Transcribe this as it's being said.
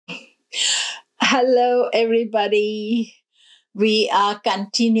Hello, everybody. We are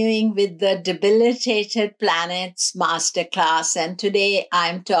continuing with the Debilitated Planets Masterclass, and today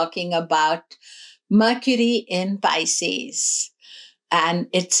I'm talking about Mercury in Pisces and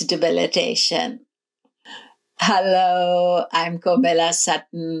its debilitation. Hello, I'm Komilla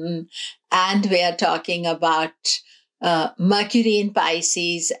Sutton, and we are talking about Mercury in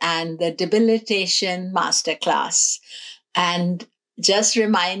Pisces and the Debilitation Masterclass. And just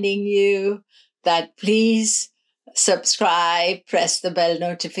reminding you that please subscribe, press the bell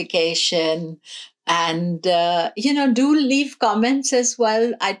notification, and, do leave comments as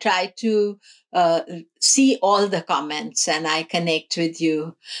well. I try to see all the comments and I connect with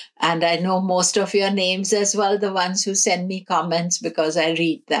you. And I know most of your names as well, the ones who send me comments, because I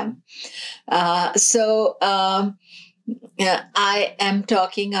read them. I am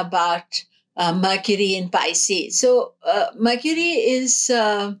talking about Mercury in Pisces. So Mercury is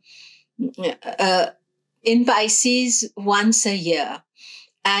in Pisces once a year.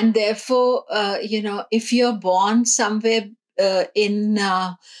 And therefore, if you're born somewhere in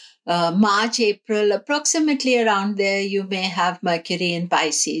March, April, approximately around there, you may have Mercury in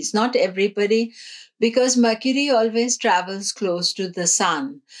Pisces. Not everybody, because Mercury always travels close to the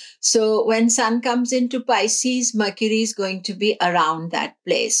sun. So when sun comes into Pisces, Mercury is going to be around that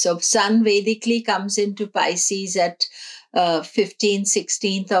place. So sun Vedically comes into Pisces at 15th,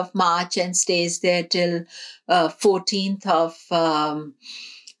 16th of March and stays there till 14th of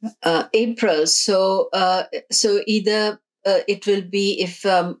April. So either it will be if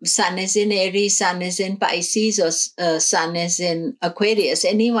sun is in Aries, sun is in Pisces, or sun is in Aquarius.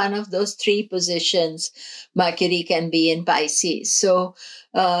 Any one of those three positions, Mercury can be in Pisces. So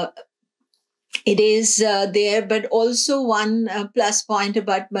it is there, but also one plus point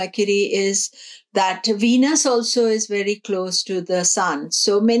about Mercury is that Venus also is very close to the sun.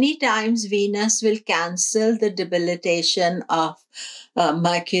 So many times Venus will cancel the debilitation of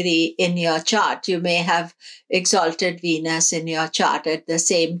Mercury in your chart. You may have exalted Venus in your chart at the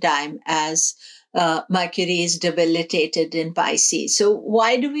same time as Mercury is debilitated in Pisces. So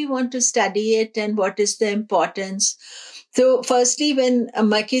why do we want to study it, and what is the importance? So firstly, when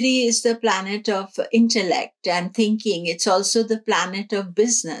Mercury is the planet of intellect and thinking, it's also the planet of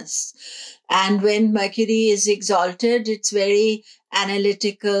business. And when Mercury is exalted, it's very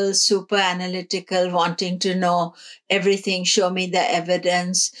analytical, super analytical, wanting to know everything, show me the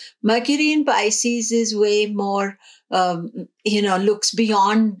evidence. Mercury in Pisces is way more, looks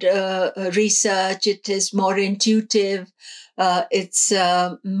beyond research. It is more intuitive. It's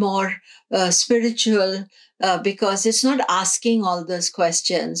more spiritual. Because it's not asking all those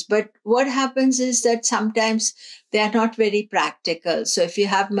questions. But what happens is that sometimes they are not very practical. So if you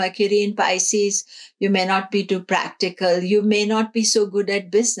have Mercury in Pisces, you may not be too practical. You may not be so good at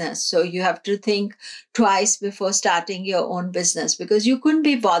business. So you have to think twice before starting your own business, because you couldn't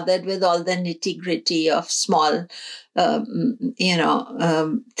be bothered with all the nitty-gritty of small,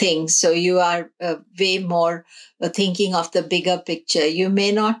 things. So you are way more thinking of the bigger picture. You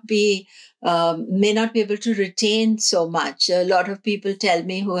may not be able to retain so much. A lot of people tell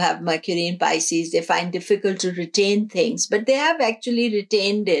me who have Mercury in Pisces, they find difficult to retain things, but they have actually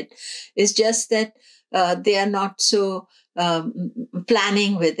retained it. It's just that they are not so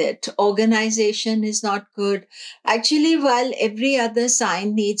planning with it. Organization is not good. Actually, while every other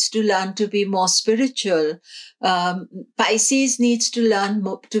sign needs to learn to be more spiritual, Pisces needs to learn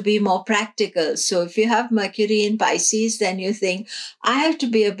to be more practical. So if you have Mercury in Pisces, then you think, I have to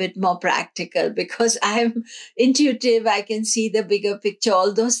be a bit more practical because I'm intuitive. I can see the bigger picture.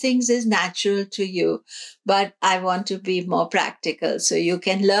 All those things is natural to you, but I want to be more practical. So you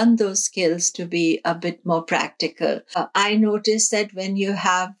can learn those skills to be a bit more practical. I noticed that when you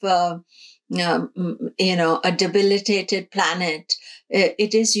have a debilitated planet,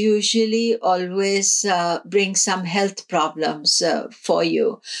 it is usually always brings some health problems for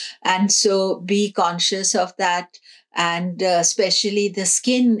you. And so be conscious of that. And especially the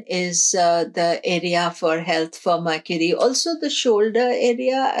skin is the area for health for Mercury. Also the shoulder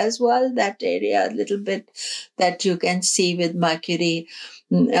area as well, that area a little bit that you can see with Mercury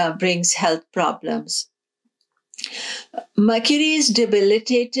brings health problems. Mercury is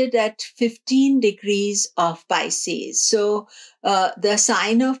debilitated at 15 degrees of Pisces. So the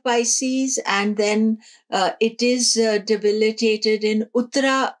sign of Pisces, and then it is debilitated in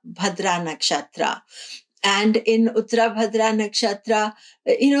Uttara Bhadra Nakshatra. And in Uttara Bhadra Nakshatra,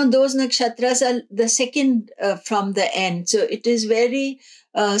 those nakshatras are the second from the end. So it is very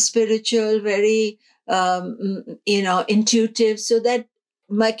spiritual, very, intuitive, so that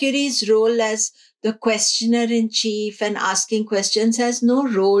Mercury's role as the questioner in chief and asking questions has no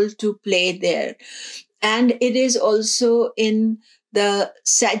role to play there. And it is also in the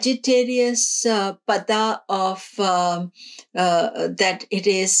Sagittarius pada of that it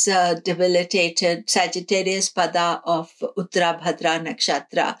is debilitated, Sagittarius pada of Uttara Bhadra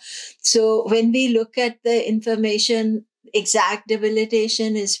Nakshatra. So when we look at the information, exact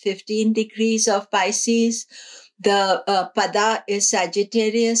debilitation is 15 degrees of Pisces. The pada is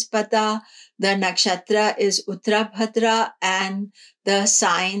Sagittarius pada. The nakshatra is Uttara Bhadra, and the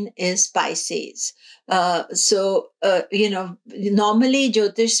sign is Pisces. Normally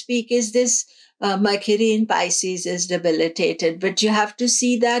Jyotish speak is this Mercury in Pisces is debilitated, but you have to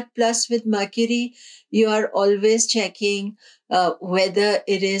see that. Plus with Mercury, you are always checking whether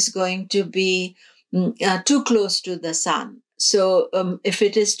it is going to be too close to the sun. So if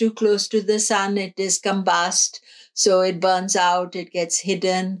it is too close to the sun, it is combust. So it burns out, it gets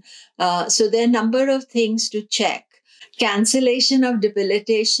hidden. So there are a number of things to check. Cancellation of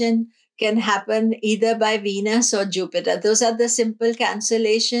debilitation can happen either by Venus or Jupiter. Those are the simple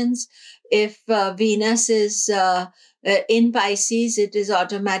cancellations. If Venus is in Pisces, it is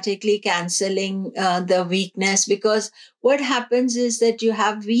automatically cancelling the weakness, because what happens is that you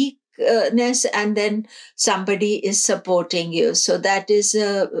have weakness and then somebody is supporting you. So that is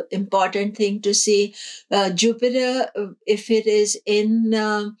an important thing to see. Jupiter, if it is in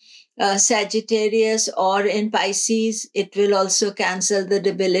Sagittarius or in Pisces, it will also cancel the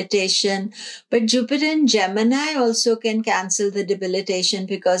debilitation. But Jupiter in Gemini also can cancel the debilitation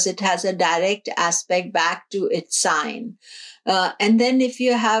because it has a direct aspect back to its sign. And then if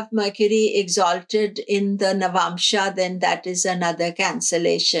you have Mercury exalted in the Navamsha, then that is another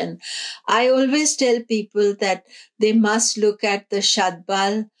cancellation. I always tell people that they must look at the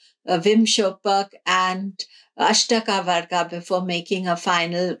Shadbal, Vimshopak, and Ashtaka Varga before making a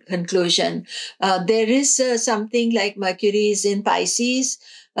final conclusion. There is something like Mercury is in Pisces,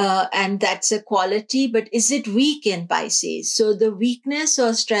 and that's a quality, but is it weak in Pisces? So the weakness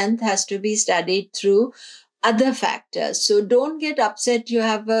or strength has to be studied through other factors. So don't get upset you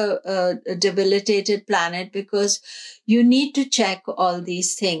have a debilitated planet, because you need to check all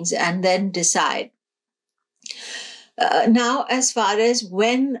these things and then decide. Now, as far as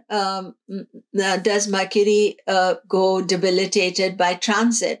when does Mercury go debilitated by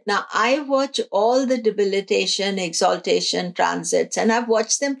transit? Now, I watch all the debilitation, exaltation transits, and I've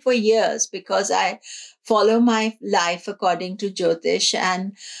watched them for years because I follow my life according to Jyotish.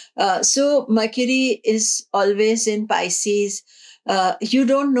 And so Mercury is always in Pisces. You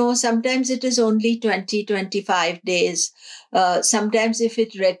don't know, sometimes it is only 20, 25 days. Sometimes if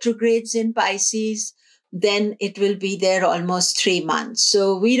it retrogrades in Pisces, then it will be there almost 3 months.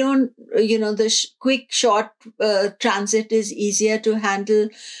 So we don't, the quick, short transit is easier to handle.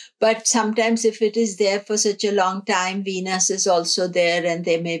 But sometimes if it is there for such a long time, Venus is also there, and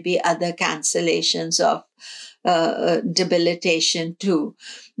there may be other cancellations of debilitation too.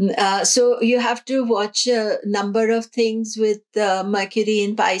 So you have to watch a number of things with Mercury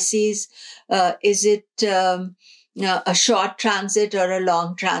in Pisces. Is it a short transit or a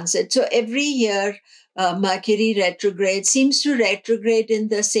long transit? So every year, Mercury retrograde seems to retrograde in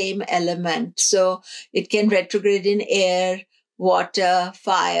the same element. So it can retrograde in air, water,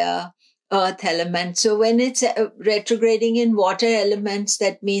 fire, earth element. So when it's retrograding in water elements,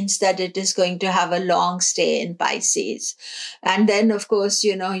 that means that it is going to have a long stay in Pisces. And then, of course,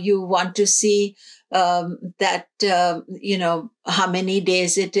 you want to see that, how many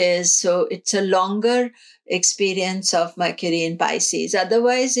days it is. So it's a longer experience of Mercury in Pisces.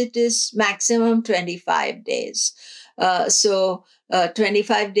 Otherwise, it is maximum 25 days. So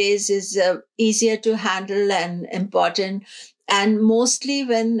 25 days is easier to handle and important. And mostly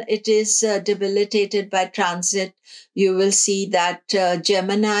when it is debilitated by transit, you will see that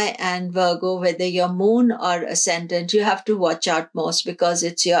Gemini and Virgo, whether your moon or ascendant, you have to watch out most because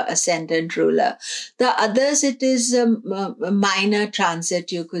it's your ascendant ruler. The others, it is a minor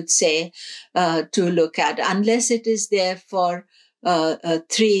transit, you could say, to look at, unless it is there for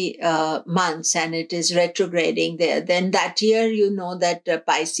 3 months and it is retrograding there. Then that year, you know that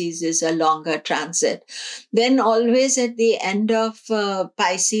Pisces is a longer transit. Then always at the end of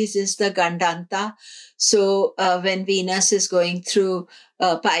Pisces is the Gandanta. So when Venus is going through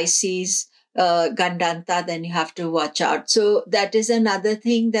Pisces, Gandanta, then you have to watch out. So that is another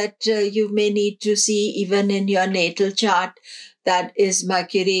thing that you may need to see even in your natal chart, that is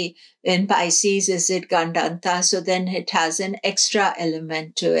Mercury in Pisces, is it Gandanta? So then it has an extra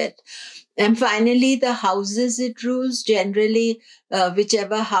element to it. And finally, the houses it rules, generally,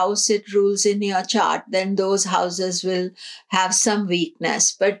 whichever house it rules in your chart, then those houses will have some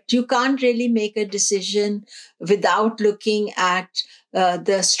weakness. But you can't really make a decision without looking at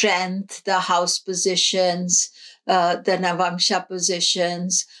the strength, the house positions, the Navamsha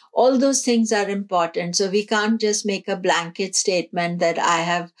positions. All those things are important. So we can't just make a blanket statement that I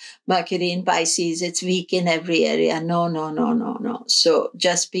have Mercury in Pisces, it's weak in every area. No, no, no, no, no. So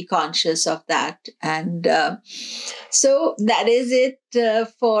just be conscious of that. And so that is it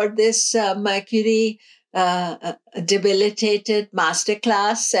for this Mercury Debilitated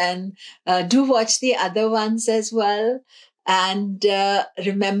Masterclass. And do watch the other ones as well. And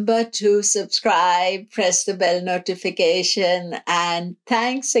remember to subscribe, press the bell notification, and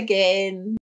thanks again.